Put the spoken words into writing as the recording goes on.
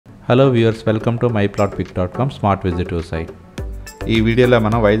Hello viewers, welcome to myplotpic.com smart visit site. ఈ వీడియోలో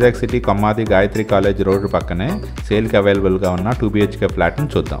మనం Vizag city Kommadi Gayatri college road పక్కనే సేల్కి అవైలబుల్గా ఉన్న 2 BHK ఫ్లాట్ని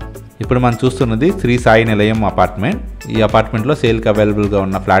చూద్దాం. ఇప్పుడు మనం చూస్తున్నది శ్రీ సాయి నిలయం అపార్ట్మెంట్. ఈ అపార్ట్మెంట్లో సేల్కి అవైలబుల్గా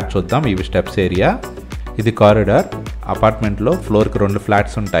ఉన్న ఫ్లాట్ చూద్దాం. ఇవి స్టెప్స్ ఏరియా, ఇది కారిడార్. అపార్ట్మెంట్లో ఫ్లోర్కి 2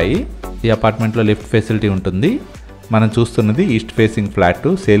 ఫ్లాట్స్ ఉంటాయి. ఈ అపార్ట్మెంట్లో లిఫ్ట్ ఫెసిలిటీ ఉంటుంది. మనం చూస్తున్నది ఈస్ట్ ఫేసింగ్ ఫ్లాట్,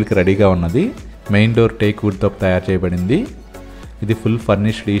 సేల్కి రెడీగా ఉన్నది. మెయిన్ డోర్ టేక్ వుడ్తో తయారు చేయబడింది. ఇది full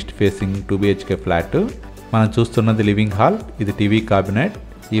furnished east facing 2 BHK flat. మనం చూస్తున్నది లివింగ్ హాల్, ఇది టీవీ క్యాబినెట్.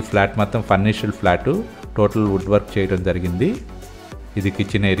 ఈ ఫ్లాట్ మొత్తం furnished flat, total wood work చేయడం జరిగింది. ఇది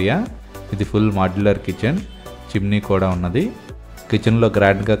కిచెన్ ఏరియా, ఇది ఫుల్ మాడ్యులర్ కిచెన్, చిమ్నీ కూడా ఉన్నది. కిచెన్లో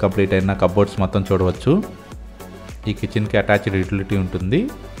గ్రాండ్గా కంప్లీట్ అయిన కబోర్డ్స్ మొత్తం చూడవచ్చు. ఈ కిచెన్కి అటాచ్డ్ యూటిలిటీ ఉంటుంది.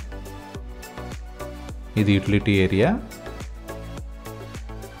 ఇది యూటిలిటీ ఏరియా.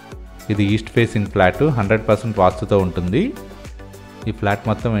 ఇది ఈస్ట్ ఫేసింగ్ ఫ్లాట్, 100% వాస్తుతో ఉంటుంది. ఈ ఫ్లాట్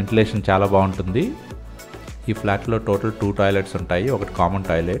మొత్తం వెంటిలేషన్ చాలా బాగుంటుంది. ఈ ఫ్లాట్లో టోటల్ 2 టాయిలెట్స్ ఉంటాయి. ఒకటి కామన్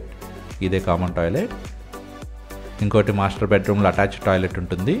టాయిలెట్, ఇదే కామన్ టాయిలెట్. ఇంకోటి మాస్టర్ బెడ్రూమ్లో అటాచ్ టాయిలెట్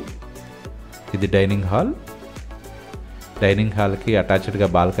ఉంటుంది. ఇది డైనింగ్ హాల్. డైనింగ్ హాల్కి అటాచ్డ్గా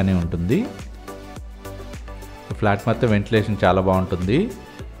బాల్కనీ ఉంటుంది. ఈ ఫ్లాట్ మొత్తం వెంటిలేషన్ చాలా బాగుంటుంది.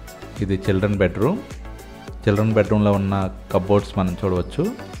 ఇది చిల్డ్రన్ బెడ్రూమ్. చిల్డ్రన్ బెడ్రూమ్లో ఉన్న కబోర్డ్స్ మనం చూడవచ్చు.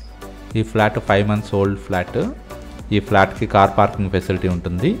 ఈ ఫ్లాట్ 5 months ఓల్డ్ ఫ్లాట్. ఈ ఫ్లాట్కి కార్ పార్కింగ్ ఫెసిలిటీ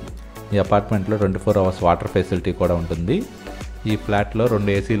ఉంటుంది. ఈ అపార్ట్మెంట్లో 24 hours వాటర్ ఫెసిలిటీ కూడా ఉంటుంది. ఈ ఫ్లాట్లో 2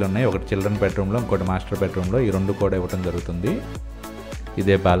 ఏసీలు ఉన్నాయి. ఒకటి చిల్డ్రన్ బెడ్రూమ్లో, ఇంకోటి మాస్టర్ బెడ్రూమ్లో. ఈ 2 కూడా ఇవ్వడం జరుగుతుంది.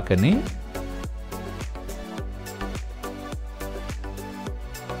 ఇదే బాల్కనీ.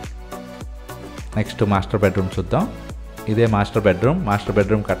 నెక్స్ట్ మాస్టర్ బెడ్రూమ్ చూద్దాం. ఇదే మాస్టర్ బెడ్రూమ్. మాస్టర్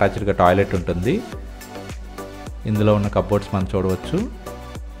బెడ్రూమ్కి అటాచ్డ్గా టాయిలెట్ ఉంటుంది. ఇందులో ఉన్న కబోర్డ్స్ మనం చూడవచ్చు.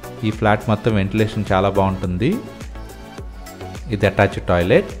 ఈ ఫ్లాట్ మొత్తం వెంటిలేషన్ చాలా బాగుంటుంది. ఇది అటాచ్డ్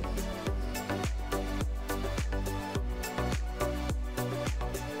టాయిలెట్.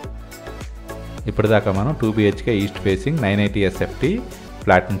 ఇప్పటిదాకా మనం 2 BHK ఈస్ట్ ఫేసింగ్ 980 SFT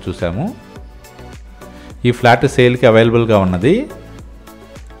ఫ్లాట్ని చూసాము. ఈ ఫ్లాట్ సేల్కి అవైలబుల్గా ఉన్నది.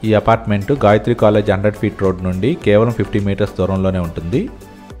 ఈ apartment Gayatri college 100 feet road నుండి కేవలం 50 meters దూరంలోనే ఉంటుంది.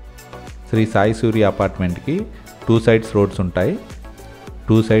 శ్రీ సాయి సూర్య అపార్ట్మెంట్కి 2 sides రోడ్స్ ఉంటాయి.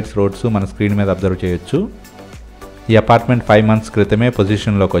 2 sides రోడ్స్ మన స్క్రీన్ మీద అబ్జర్వ్ చేయొచ్చు. ఈ అపార్ట్మెంట్ 5 months క్రితమే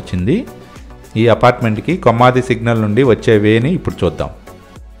పొజిషన్లోకి వచ్చింది. ఈ అపార్ట్మెంట్కి కొమ్మాది సిగ్నల్ నుండి వచ్చే వేని ఇప్పుడు చూద్దాం.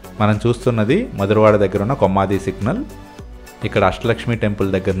 మనం చూస్తున్నది మధురవాడ దగ్గర ఉన్న కొమ్మాది సిగ్నల్. ఇక్కడ అష్టలక్ష్మి టెంపుల్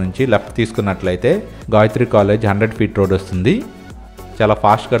దగ్గర నుంచి లెఫ్ట్ తీసుకున్నట్లయితే గాయత్రి కాలేజ్ 100 feet రోడ్ వస్తుంది. చాలా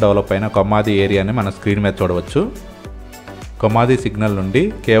ఫాస్ట్గా డెవలప్ అయిన కొమ్మాది ఏరియాని మన స్క్రీన్ మీద చూడవచ్చు. కొమ్మాది సిగ్నల్ నుండి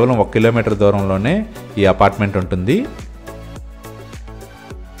కేవలం 1 kilometer దూరంలోనే ఈ అపార్ట్మెంట్ ఉంటుంది.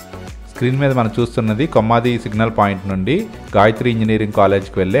 స్క్రీన్ మీద మనం చూస్తున్నది కొమ్మాది సిగ్నల్ పాయింట్ నుండి గాయత్రి ఇంజనీరింగ్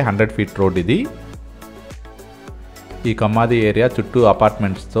కాలేజ్కి వెళ్ళే 100 feet రోడ్ ఇది. ఈ కొమ్మాది ఏరియా చుట్టూ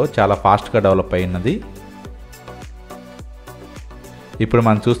అపార్ట్మెంట్స్తో చాలా ఫాస్ట్గా డెవలప్ అయినది. ఇప్పుడు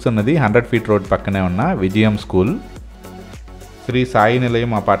మనం చూస్తున్నది 100 feet రోడ్ పక్కనే ఉన్న విజయం స్కూల్. శ్రీ సాయి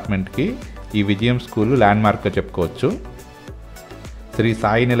నిలయం అపార్ట్మెంట్కి ఈ విజయం స్కూల్ ల్యాండ్మార్క్గా చెప్పుకోవచ్చు. శ్రీ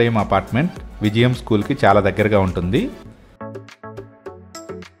సాయి నిలయం అపార్ట్మెంట్ విజయం స్కూల్కి చాలా దగ్గరగా ఉంటుంది.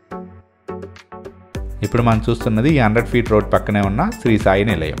 ఇప్పుడు మనం చూస్తున్నది ఈ 100 feet రోడ్ పక్కనే ఉన్న శ్రీ సాయి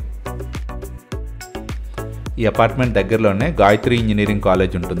నిలయం. ఈ అపార్ట్మెంట్ దగ్గరలోనే గాయత్రి ఇంజనీరింగ్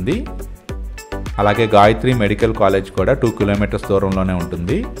కాలేజ్ ఉంటుంది. అలాగే గాయత్రి మెడికల్ కాలేజ్ కూడా 2 kilometers దూరంలోనే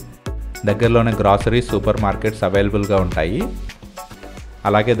ఉంటుంది. దగ్గరలోనే గ్రాసరీ, సూపర్ మార్కెట్స్ అవైలబుల్గా ఉంటాయి.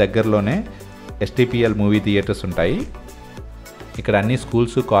 అలాగే దగ్గరలోనే STPL మూవీ థియేటర్స్ ఉంటాయి. ఇక్కడ అన్ని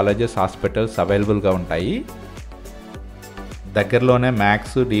స్కూల్స్, కాలేజెస్, హాస్పిటల్స్ అవైలబుల్గా ఉంటాయి. దగ్గరలోనే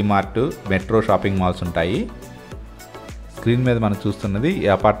max, DMart, metro shopping malls ఉంటాయి. స్క్రీన్ మీద మనం చూస్తున్నది ఈ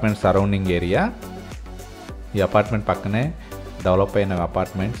అపార్ట్మెంట్ సరౌండింగ్ ఏరియా. ఈ అపార్ట్మెంట్ పక్కనే డెవలప్ అయిన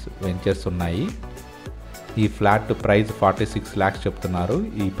అపార్ట్మెంట్స్, వెంచర్స్ ఉన్నాయి. ఈ ఫ్లాట్ ప్రైస్ 46 lakhs చెప్తున్నారు.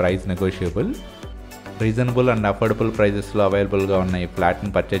 ఈ price negotiable. Reasonable and affordable ప్రైజెస్లో అవైలబుల్గా ఉన్న ఈ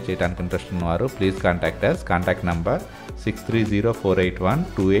ఫ్లాట్ని పర్చేజ్ చేయడానికి ఇంట్రెస్ట్ ఉన్నవారు please contact us. Contact number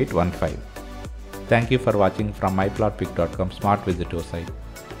 6304812815. Thank you for watching from myplotpic.com smart visit site.